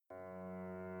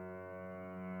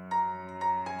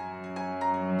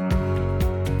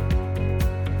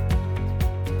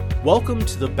Welcome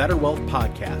to the Better Wealth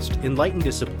Podcast, Enlightened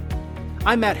Discipline.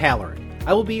 I'm Matt Halloran.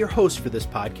 I will be your host for this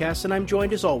podcast, and I'm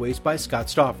joined as always by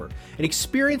Scott Stauffer, an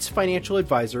experienced financial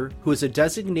advisor who is a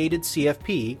designated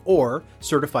CFP or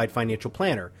Certified Financial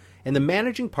Planner and the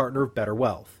managing partner of Better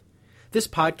Wealth. This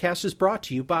podcast is brought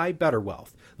to you by Better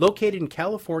Wealth, located in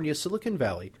California's Silicon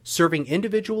Valley, serving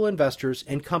individual investors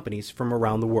and companies from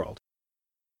around the world.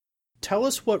 Tell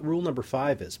us what rule number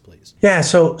 5 is, please. Yeah,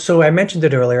 so I mentioned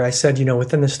it earlier. I said,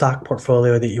 within the stock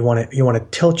portfolio that you want to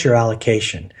tilt your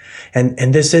allocation,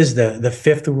 and this is the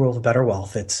 5th rule of Better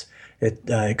Wealth.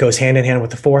 It goes hand in hand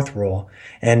with the 4th rule,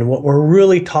 and what we're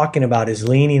really talking about is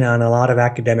leaning on a lot of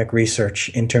academic research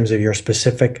in terms of your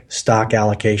specific stock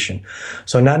allocation.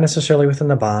 So not necessarily within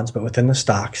the bonds, but within the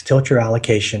stocks. Tilt your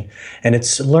allocation, and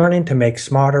it's learning to make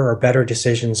smarter or better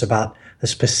decisions about the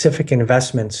specific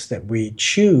investments that we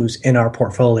choose in our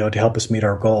portfolio to help us meet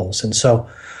our goals. And so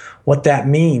what that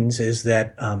means is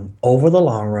that over the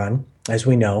long run, as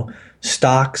we know,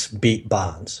 stocks beat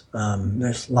bonds.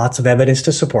 There's lots of evidence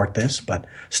to support this, but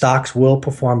stocks will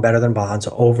perform better than bonds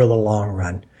over the long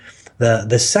run.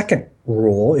 The second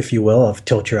rule, if you will, of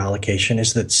tilt your allocation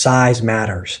is that size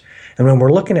matters. And when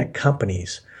we're looking at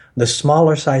companies, the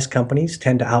smaller size companies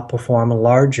tend to outperform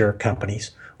larger companies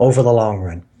over the long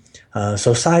run.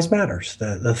 So size matters.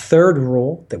 The third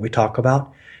rule that we talk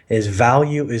about is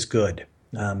value is good.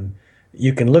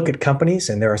 You can look at companies,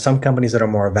 and there are some companies that are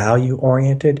more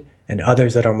value-oriented and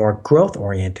others that are more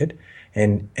growth-oriented.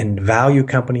 And value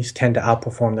companies tend to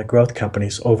outperform the growth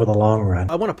companies over the long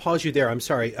run. I want to pause you there. I'm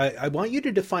sorry. I want you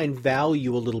to define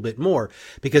value a little bit more,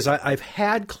 because I've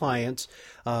had clients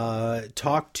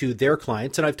talk to their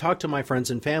clients, and I've talked to my friends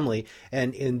and family,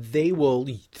 and they will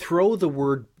throw the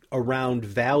word around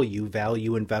value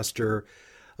investor,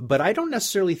 but I don't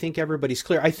necessarily think everybody's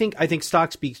clear. I think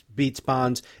stocks beats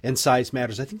bonds and size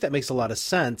matters. I think that makes a lot of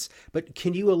sense, but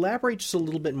can you elaborate just a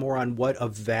little bit more on what a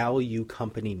value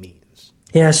company means?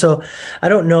 Yeah, so I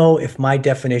don't know if my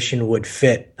definition would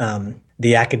fit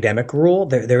the academic rule.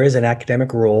 There is an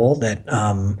academic rule that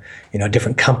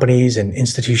different companies and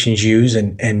institutions use,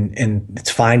 and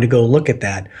it's fine to go look at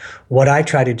that. What I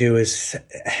try to do is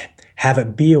have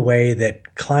it be a way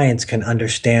that clients can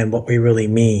understand what we really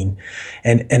mean.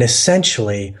 And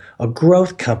essentially, a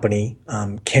growth company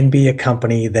can be a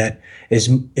company that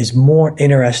is more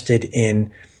interested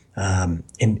in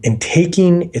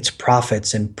taking its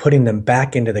profits and putting them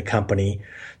back into the company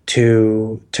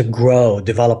to grow,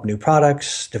 develop new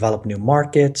products, develop new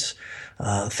markets,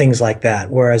 things like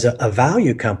that. Whereas a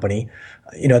value company,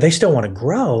 they still want to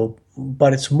grow,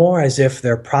 but it's more as if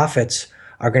their profits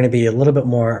are going to be a little bit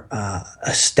more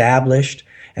established,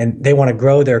 and they want to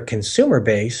grow their consumer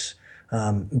base.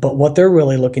 But what they're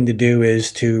really looking to do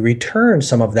is to return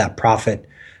some of that profit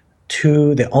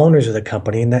to the owners of the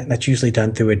company, and that's usually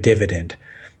done through a dividend.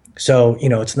 So,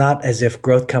 it's not as if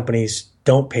growth companies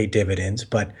don't pay dividends,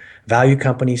 but value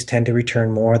companies tend to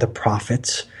return more of the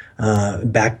profits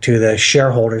back to the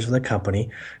shareholders of the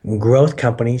company. And growth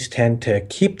companies tend to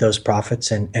keep those profits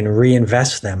and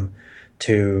reinvest them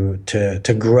to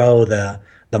grow the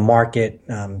market,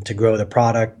 to grow the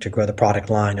product, to grow the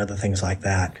product line, other things like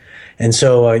that. And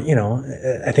so,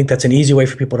 I think that's an easy way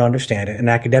for people to understand it. An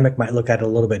academic might look at it a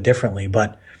little bit differently,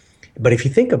 but if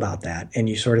you think about that and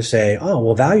you sort of say, oh,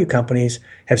 well, value companies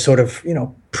have sort of,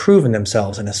 proven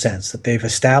themselves in a sense that they've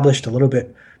established a little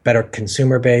bit better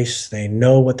consumer base. They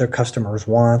know what their customers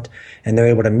want, and they're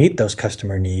able to meet those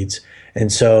customer needs.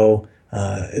 And so,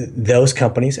 those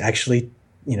companies actually,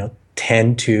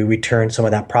 tend to return some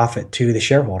of that profit to the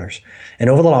shareholders. And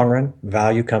over the long run,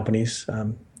 value companies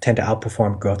tend to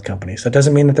outperform growth companies. So it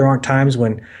doesn't mean that there aren't times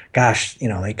when,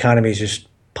 the economy is just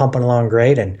pumping along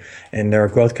great and there are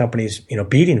growth companies,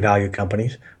 beating value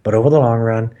companies. But over the long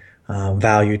run,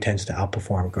 value tends to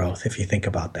outperform growth, if you think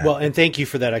about that. Well, and thank you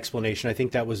for that explanation. I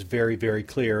think that was very, very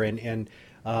clear. And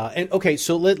okay,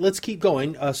 so let's keep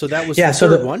going. So that was the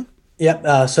third one.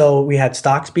 Yep. So we had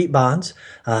stocks beat bonds,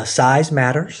 size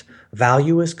matters,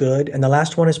 value is good, and the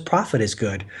last one is profit is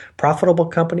good. Profitable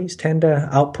companies tend to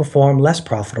outperform less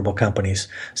profitable companies.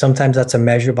 Sometimes that's a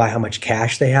measure by how much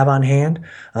cash they have on hand.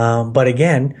 But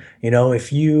again,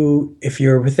 if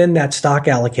you're within that stock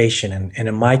allocation, and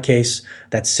in my case,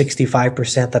 that's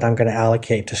 65% that I'm going to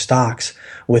allocate to stocks,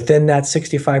 within that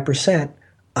 65%,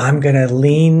 I'm going to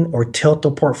lean or tilt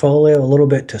the portfolio a little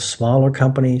bit to smaller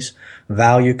companies,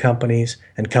 value companies,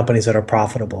 and companies that are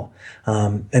profitable.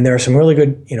 And there are some really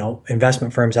good,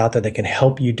 investment firms out there that can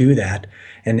help you do that.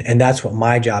 And that's what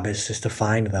my job is to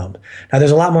find them. Now,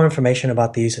 there's a lot more information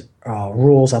about these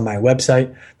rules on my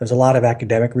website. There's a lot of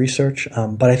academic research,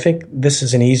 but I think this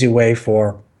is an easy way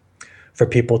for for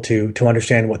people to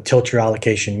understand what tilt your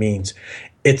allocation means.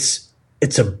 It's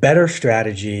a better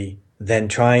strategy than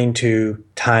trying to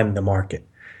time the market.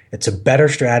 It's a better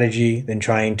strategy than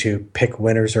trying to pick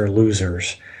winners or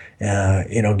losers,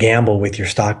 gamble with your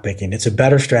stock picking. It's a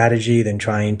better strategy than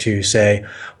trying to say,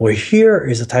 well, here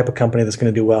is the type of company that's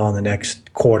going to do well in the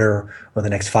next quarter or the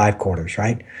next 5 quarters,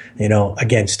 right?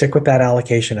 Again, stick with that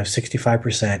allocation of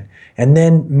 65%, and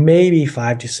then maybe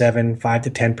 5 to 7, 5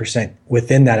 to 10%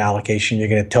 within that allocation, you're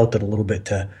going to tilt it a little bit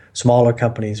to smaller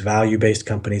companies, value-based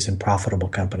companies, and profitable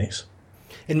companies.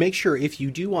 And make sure, if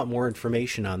you do want more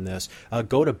information on this,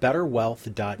 go to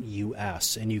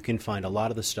betterwealth.us, and you can find a lot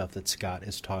of the stuff that Scott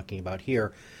is talking about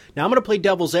here. Now, I'm going to play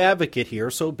devil's advocate here,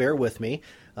 so bear with me.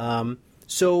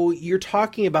 So you're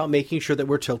talking about making sure that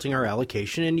we're tilting our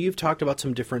allocation, and you've talked about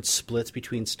some different splits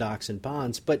between stocks and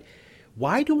bonds, but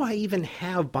why do I even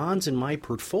have bonds in my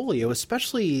portfolio,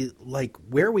 especially like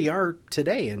where we are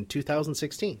today in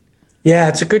 2016? Yeah,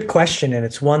 it's a good question, and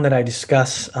it's one that I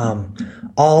discuss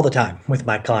all the time with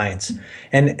my clients.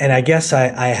 And I guess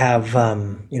I have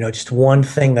just one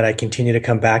thing that I continue to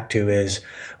come back to is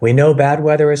we know bad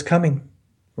weather is coming,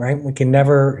 right? We can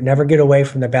never get away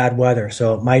from the bad weather.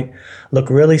 So it might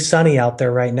look really sunny out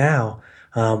there right now,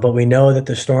 but we know that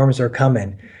the storms are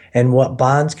coming. And what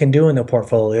bonds can do in the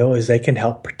portfolio is they can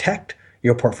help protect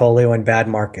your portfolio in bad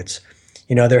markets.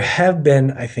 There have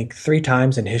been, I think, 3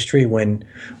 times in history when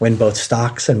both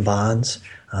stocks and bonds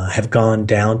have gone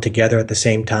down together at the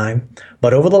same time.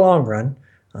 But over the long run,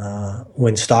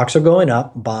 when stocks are going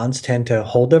up, bonds tend to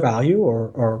hold their value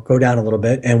or go down a little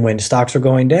bit. And when stocks are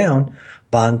going down,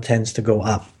 bond tends to go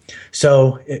up.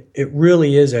 So it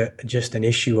really is just an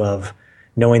issue of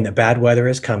knowing that bad weather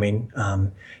is coming.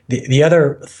 The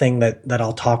other thing that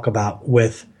I'll talk about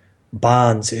with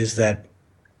bonds is that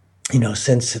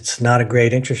since it's not a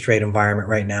great interest rate environment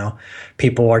right now,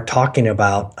 people are talking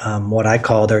about what I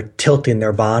call they're tilting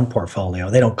their bond portfolio.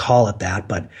 They don't call it that,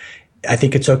 but I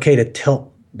think it's okay to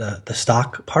tilt the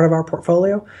stock part of our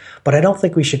portfolio, but I don't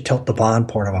think we should tilt the bond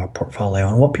part of our portfolio.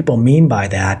 And what people mean by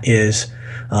that is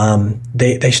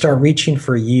they start reaching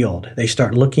for yield. They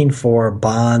start looking for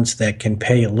bonds that can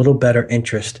pay a little better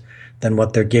interest than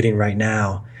what they're getting right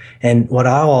now. And what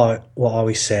I will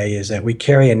always say is that we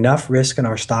carry enough risk in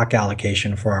our stock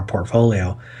allocation for our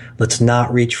portfolio. Let's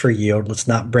not reach for yield. Let's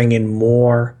not bring in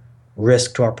more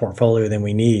risk to our portfolio than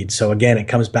we need. So again, it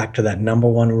comes back to that number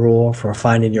one rule for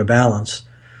finding your balance.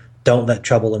 Don't let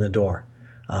trouble in the door.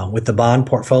 With the bond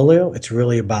portfolio, it's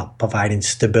really about providing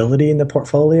stability in the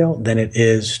portfolio than it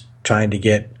is trying to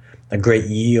get a great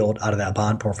yield out of that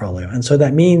bond portfolio. And so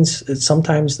that means it's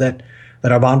sometimes that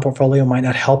our bond portfolio might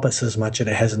not help us as much as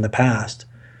it has in the past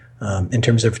in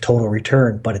terms of total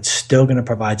return, but it's still going to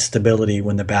provide stability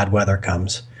when the bad weather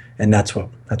comes. And that's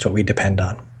what we depend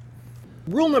on.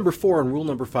 Rule number 4 and rule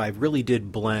number 5 really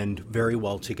did blend very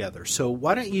well together. So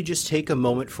why don't you just take a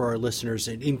moment for our listeners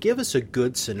and give us a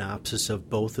good synopsis of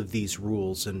both of these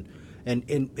rules and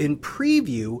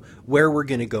preview where we're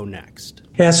going to go next.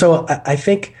 Yeah, so I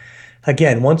think,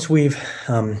 again, once we've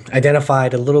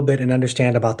identified a little bit and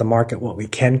understand about the market, what we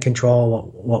can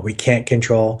control, what we can't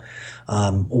control,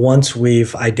 once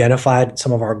we've identified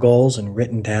some of our goals and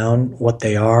written down what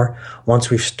they are, once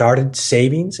we've started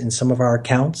savings in some of our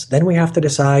accounts, then we have to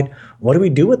decide, what do we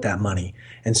do with that money?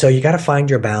 And so you got to find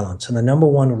your balance. And the number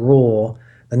one rule,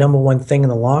 the number one thing in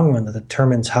the long run that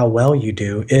determines how well you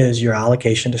do is your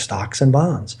allocation to stocks and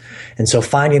bonds. And so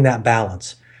finding that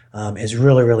balance is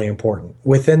really, really important.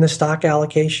 Within the stock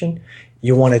allocation,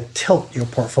 you want to tilt your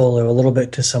portfolio a little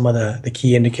bit to some of the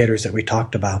key indicators that we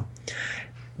talked about.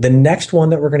 The next one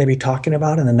that we're going to be talking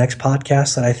about in the next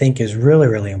podcast that I think is really,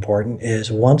 really important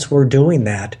is once we're doing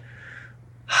that,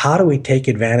 how do we take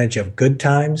advantage of good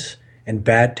times and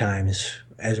bad times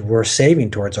as we're saving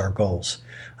towards our goals?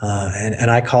 And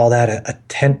I call that a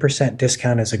 10%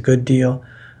 discount is a good deal.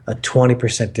 A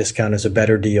 20% discount is a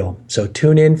better deal. So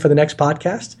tune in for the next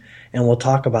podcast, and we'll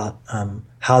talk about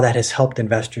how that has helped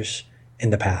investors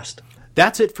in the past.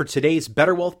 That's it for today's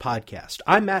Better Wealth podcast.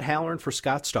 I'm Matt Halloran for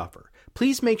Scott Stauffer.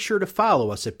 Please make sure to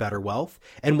follow us at Better Wealth,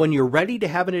 and when you're ready to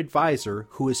have an advisor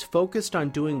who is focused on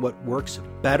doing what works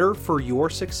better for your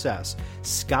success,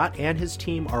 Scott and his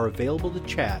team are available to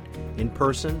chat in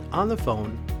person, on the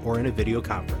phone, or in a video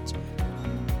conference.